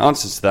 immediate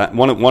answers to that.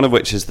 One of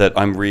which is that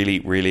I'm really,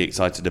 really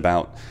excited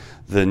about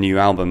the new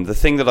album. The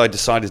thing that I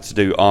decided to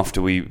do after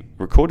we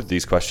recorded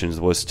these questions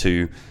was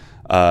to,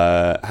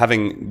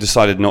 having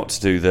decided not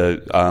to do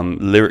the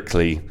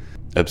lyrically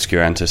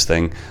obscurantis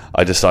thing,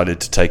 I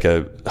decided to take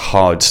a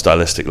hard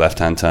stylistic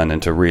left-hand turn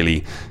and to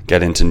really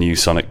get into new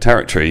sonic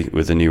territory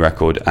with the new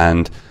record.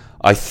 And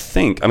I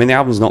think, I mean, the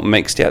album's not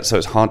mixed yet, so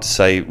it's hard to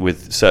say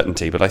with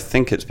certainty, but I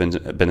think it's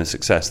been a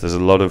success. There's a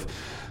lot of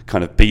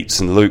kind of beats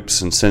and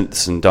loops and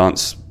synths and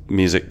dance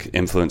music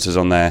influences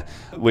on there,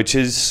 which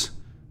is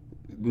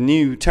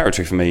new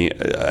territory for me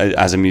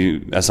as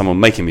someone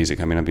making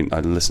music. I mean, I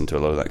listened to a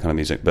lot of that kind of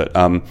music, but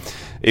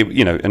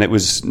it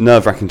was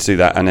nerve-wracking to do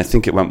that, and I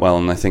think it went well,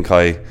 and I think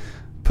I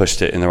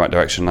pushed it in the right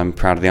direction. I'm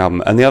proud of the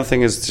album. And the other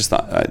thing is just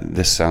that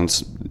this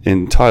sounds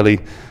entirely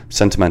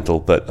sentimental,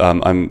 but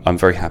I'm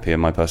very happy in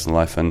my personal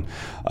life, and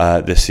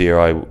this year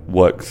I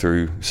worked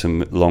through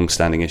some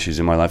long-standing issues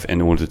in my life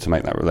in order to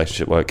make that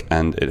relationship work,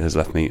 and it has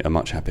left me a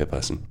much happier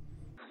person.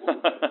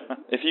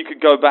 If you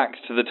could go back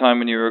to the time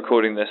when you were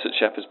recording this at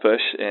Shepherd's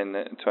Bush in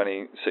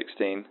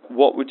 2016,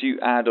 what would you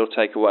add or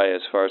take away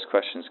as far as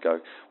questions go?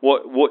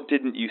 What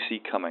didn't you see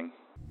coming?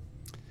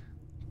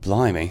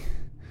 Blimey.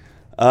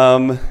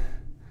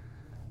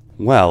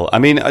 Well, I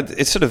mean,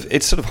 it's sort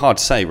of hard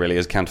to say, really,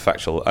 as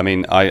counterfactual. I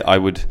mean, I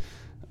would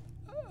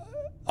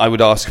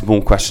ask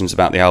more questions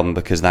about the album,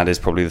 because that is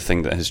probably the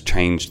thing that has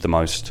changed the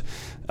most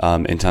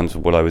in terms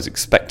of what I was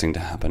expecting to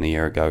happen a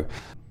year ago.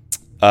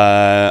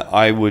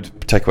 I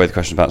would take away the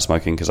question about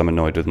smoking because I'm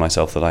annoyed with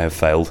myself that I have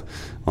failed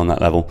on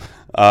that level.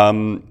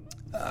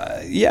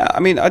 Yeah, I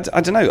mean, I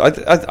don't know.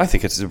 I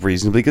think it's a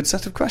reasonably good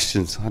set of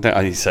questions.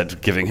 He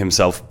said giving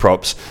himself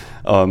props.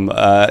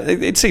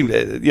 It seemed,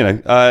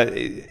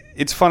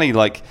 it's funny,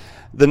 like,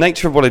 the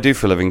nature of what I do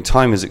for a living,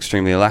 time is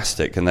extremely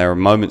elastic, and there are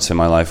moments in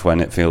my life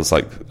when it feels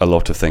like a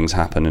lot of things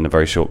happen in a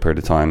very short period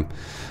of time,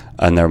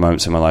 and there are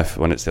moments in my life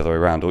when it's the other way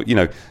around. Or,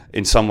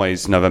 in some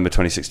ways, November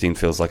 2016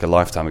 feels like a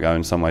lifetime ago.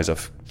 In some ways, I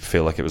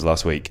feel like it was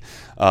last week.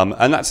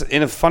 And that's,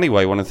 in a funny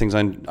way, one of the things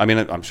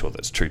I'm sure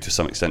that's true to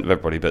some extent of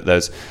everybody, but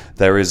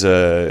there is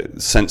a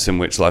sense in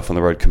which life on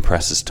the road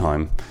compresses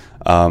time.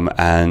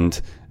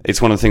 And it's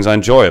one of the things I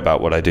enjoy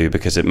about what I do,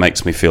 because it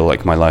makes me feel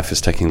like my life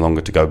is taking longer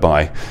to go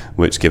by,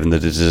 which, given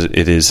that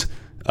it is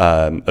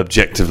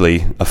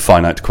objectively a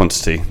finite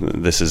quantity,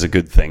 this is a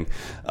good thing.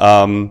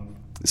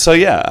 So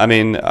yeah, I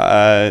mean,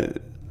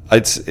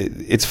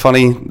 it's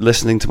funny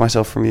listening to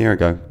myself from a year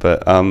ago,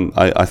 but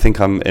I think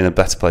I'm in a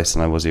better place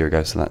than I was a year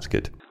ago, so that's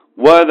good.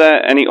 Were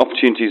there any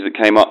opportunities that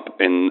came up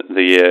in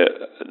the year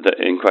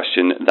in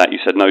question that you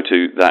said no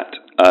to that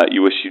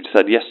you wish you'd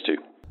said yes to?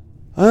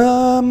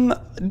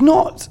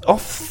 Not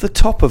off the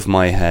top of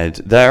my head.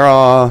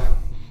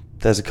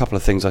 There's a couple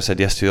of things I said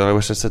yes to that I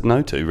wish I said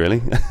no to,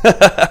 really.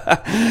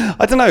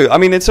 I don't know. I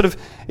mean, it's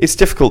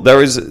difficult.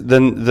 There is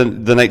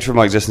the nature of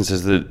my existence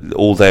is that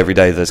all day, every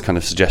day, there's kind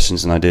of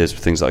suggestions and ideas for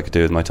things that I could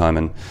do with my time,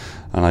 and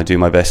I do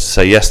my best to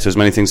say yes to as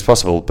many things as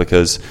possible,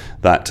 because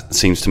that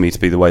seems to me to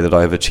be the way that I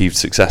have achieved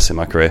success in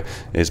my career,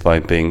 is by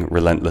being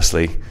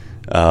relentlessly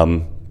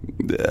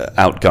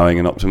outgoing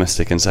and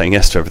optimistic and saying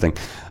yes to everything.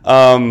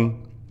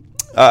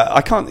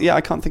 I can't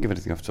think of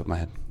anything off the top of my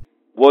head.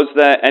 Was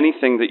there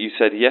anything that you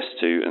said yes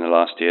to in the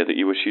last year that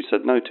you wish you'd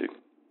said no to?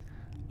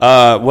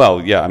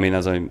 Well, yeah, I mean,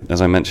 as I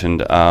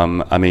mentioned,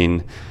 on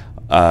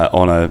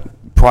a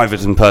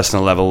private and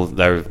personal level,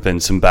 there have been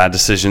some bad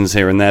decisions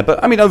here and there,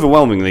 but I mean,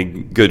 overwhelmingly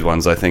good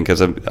ones, I think.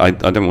 As I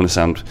don't want to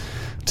sound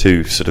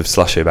too sort of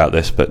slushy about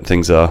this, but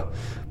things are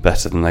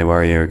better than they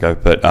were a year ago.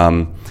 But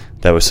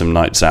there were some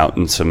nights out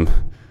and some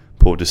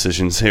poor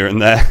decisions here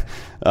and there,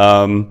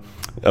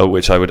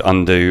 which I would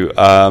undo.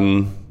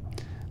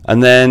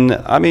 And then,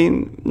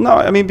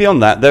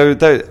 beyond that,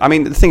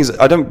 the thing is,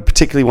 I don't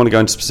particularly want to go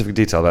into specific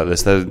detail about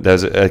this.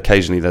 There's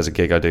occasionally a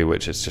gig I do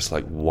which is just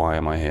like, why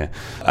am I here?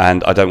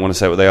 And I don't want to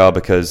say what they are,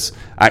 because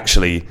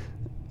actually,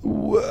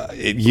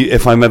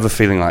 if I'm ever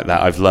feeling like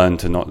that, I've learned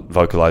to not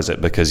vocalize it,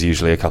 because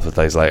usually a couple of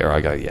days later I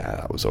go, yeah,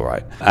 that was all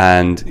right.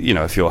 And,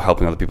 if you're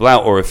helping other people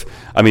out, or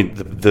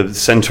the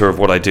center of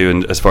what I do,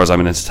 and as far as I'm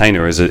an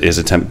entertainer, is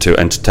attempt to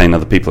entertain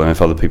other people. And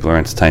if other people are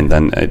entertained,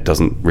 then it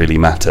doesn't really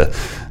matter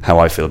how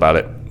I feel about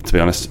it, to be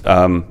honest.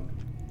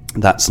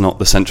 That's not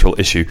the central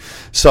issue.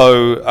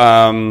 So,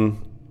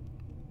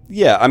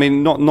 yeah, I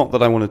mean, not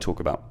that I want to talk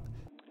about.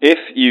 If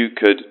you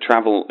could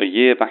travel a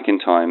year back in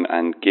time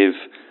and give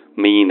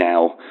me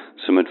now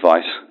some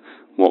advice,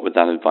 what would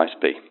that advice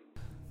be?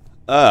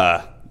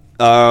 I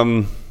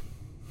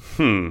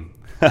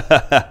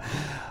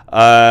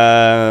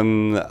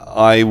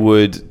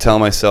would tell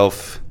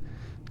myself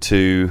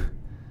to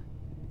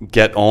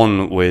get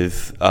on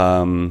with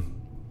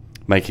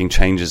making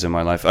changes in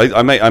my life.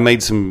 I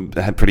made some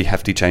pretty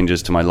hefty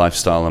changes to my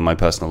lifestyle and my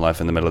personal life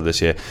in the middle of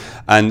this year,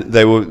 and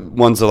they were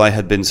ones that I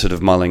had been sort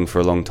of mulling for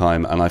a long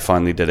time, and I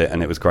finally did it,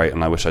 and it was great,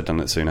 and I wish I'd done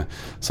it sooner.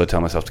 So I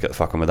tell myself to get the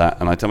fuck on with that,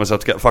 and I tell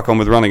myself to get the fuck on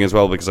with running as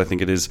well, because I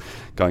think it is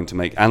going to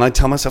make, and I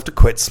tell myself to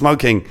quit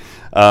smoking.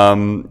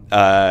 So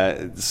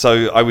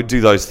I would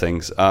do those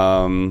things.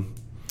 But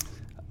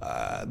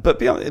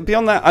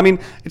beyond that, I mean,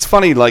 it's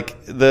funny, like,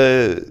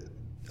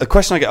 a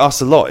question I get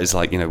asked a lot is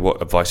like,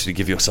 what advice would you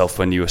give yourself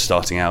when you were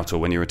starting out or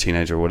when you were a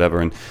teenager or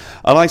whatever? And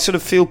I sort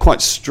of feel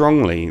quite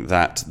strongly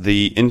that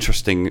the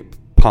interesting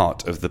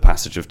part of the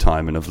passage of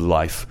time and of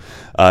life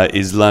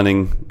is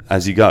learning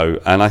as you go.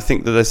 And I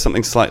think that there's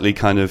something slightly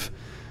kind of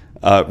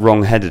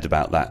wrong-headed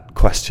about that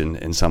question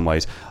in some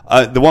ways.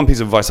 The one piece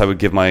of advice I would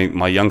give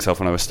my young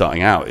self when I was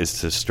starting out is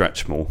to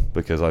stretch more,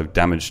 because I've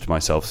damaged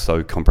myself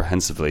so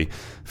comprehensively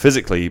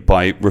physically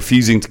by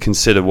refusing to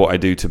consider what I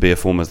do to be a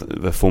form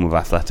of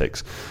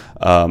athletics.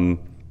 And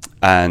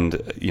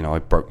I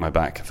broke my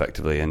back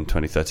effectively in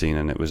 2013,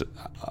 and it was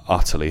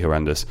utterly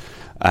horrendous.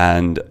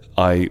 And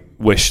I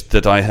wish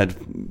that I had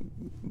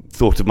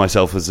thought of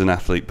myself as an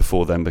athlete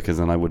before then, because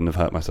then I wouldn't have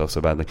hurt myself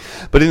so badly.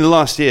 But in the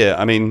last year,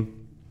 I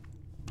mean,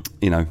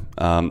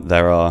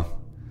 there are,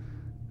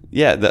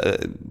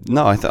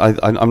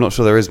 I'm not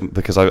sure there is,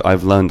 because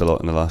I've learned a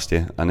lot in the last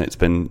year, and it's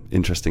been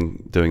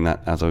interesting doing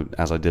that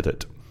as I did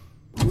it.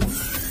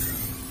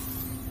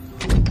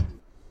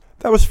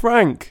 That was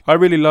Frank. I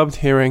really loved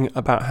hearing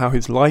about how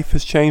his life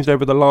has changed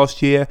over the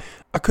last year.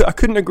 I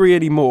couldn't agree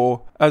any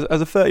more. As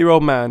a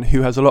 30-year-old man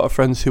who has a lot of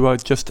friends who are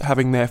just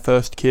having their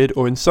first kid,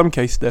 or in some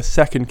cases their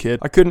second kid,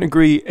 I couldn't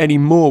agree any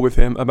more with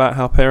him about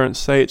how parents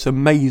say it's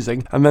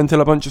amazing and then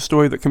tell a bunch of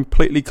stories that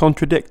completely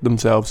contradict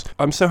themselves.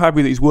 I'm so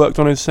happy that he's worked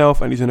on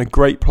himself and he's in a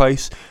great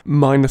place,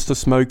 minus the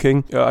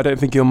smoking. I don't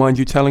think he'll mind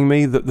you telling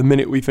me that the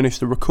minute we finished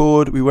the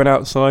record, we went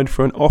outside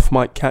for an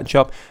off-mic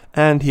catch-up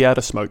and he had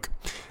a smoke.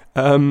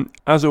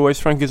 As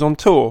always, Frank is on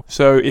tour,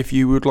 so if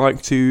you would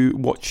like to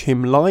watch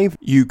him live,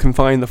 you can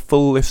find the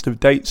full list of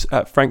dates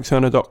at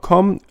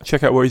frankturner.com.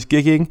 Check out where he's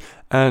gigging,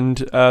 and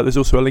there's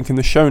also a link in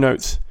the show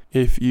notes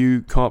if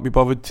you can't be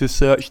bothered to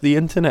search the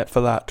internet for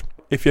that.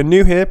 If you're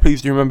new here,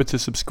 please do remember to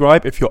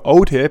subscribe. If you're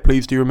old here,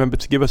 please do remember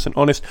to give us an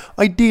honest,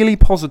 ideally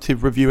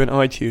positive review in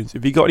iTunes.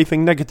 If you got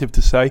anything negative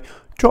to say,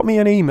 drop me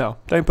an email.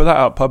 Don't put that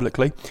out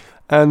publicly.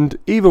 And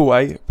either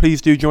way,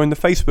 please do join the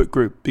Facebook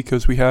group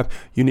because we have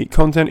unique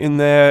content in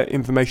there,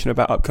 information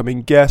about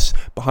upcoming guests,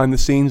 behind the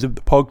scenes of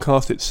the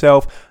podcast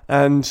itself,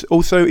 and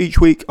also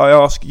each week I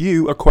ask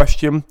you a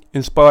question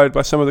inspired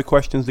by some of the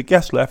questions the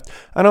guests left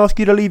and ask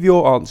you to leave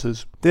your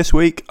answers. This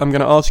week I'm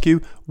going to ask you,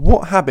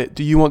 what habit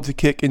do you want to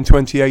kick in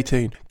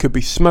 2018? Could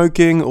be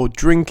smoking or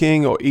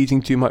drinking or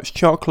eating too much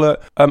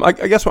chocolate. I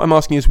guess what I'm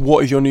asking is,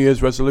 what is your New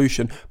Year's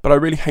resolution? But I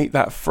really hate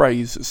that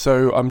phrase,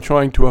 so I'm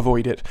trying to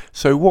avoid it.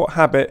 So what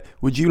habit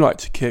would you like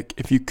to kick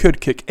if you could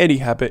kick any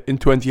habit in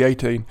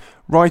 2018?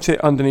 Write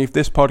it underneath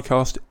this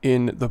podcast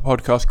in the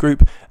podcast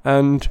group,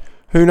 and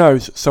who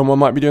knows, someone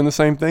might be doing the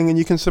same thing and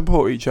you can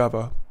support each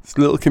other. It's a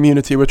little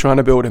community we're trying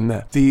to build in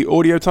there. The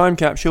audio time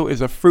capsule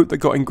is a fruit that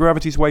got in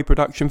Gravity's Way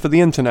production for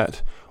the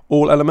internet.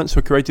 All elements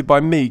were created by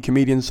me,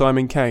 comedian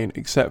Simon Kane,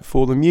 except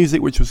for the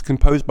music, which was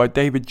composed by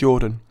David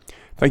Jordan.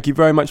 Thank you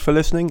very much for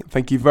listening,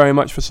 thank you very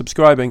much for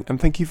subscribing,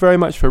 and thank you very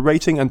much for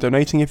rating and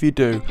donating if you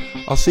do.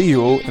 I'll see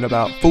you all in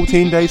about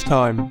 14 days'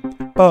 time.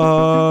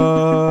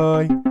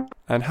 Bye!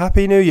 And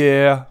Happy New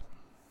Year!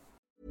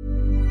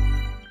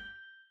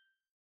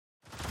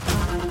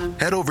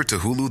 Head over to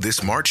Hulu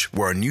this March,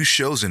 where our new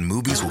shows and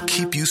movies will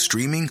keep you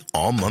streaming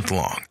all month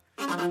long.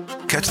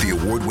 Catch the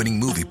award-winning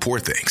movie Poor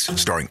Things,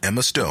 starring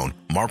Emma Stone,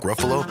 Mark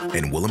Ruffalo,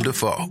 and Willem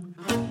Dafoe.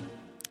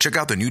 Check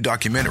out the new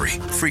documentary,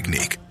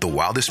 Freaknik, The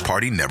Wildest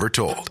Party Never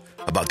Told,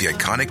 about the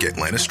iconic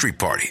Atlanta Street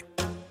Party.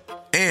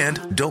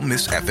 And don't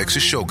miss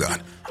FX's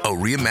Shogun, a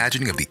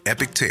reimagining of the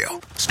epic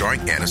tale, starring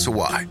Anna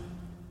Sawai.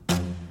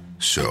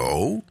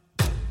 So,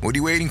 what are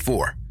you waiting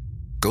for?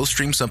 Go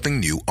stream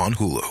something new on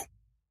Hulu.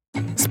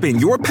 Spin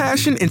your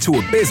passion into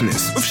a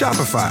business with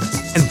Shopify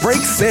and break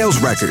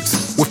sales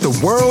records with the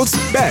world's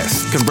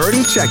best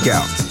converting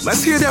checkout.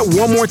 Let's hear that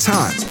one more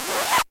time.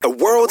 The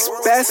world's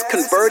best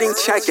converting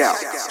checkout.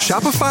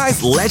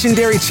 Shopify's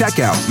legendary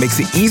checkout makes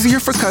it easier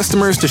for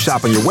customers to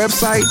shop on your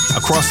website,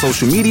 across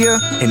social media,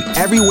 and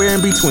everywhere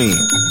in between.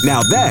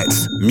 Now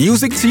that's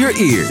music to your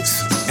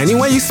ears. Any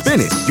way you spin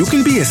it, you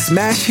can be a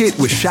smash hit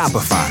with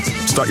Shopify.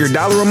 Start your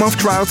 $1 a month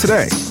trial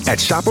today at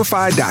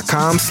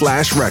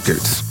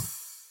shopify.com/records.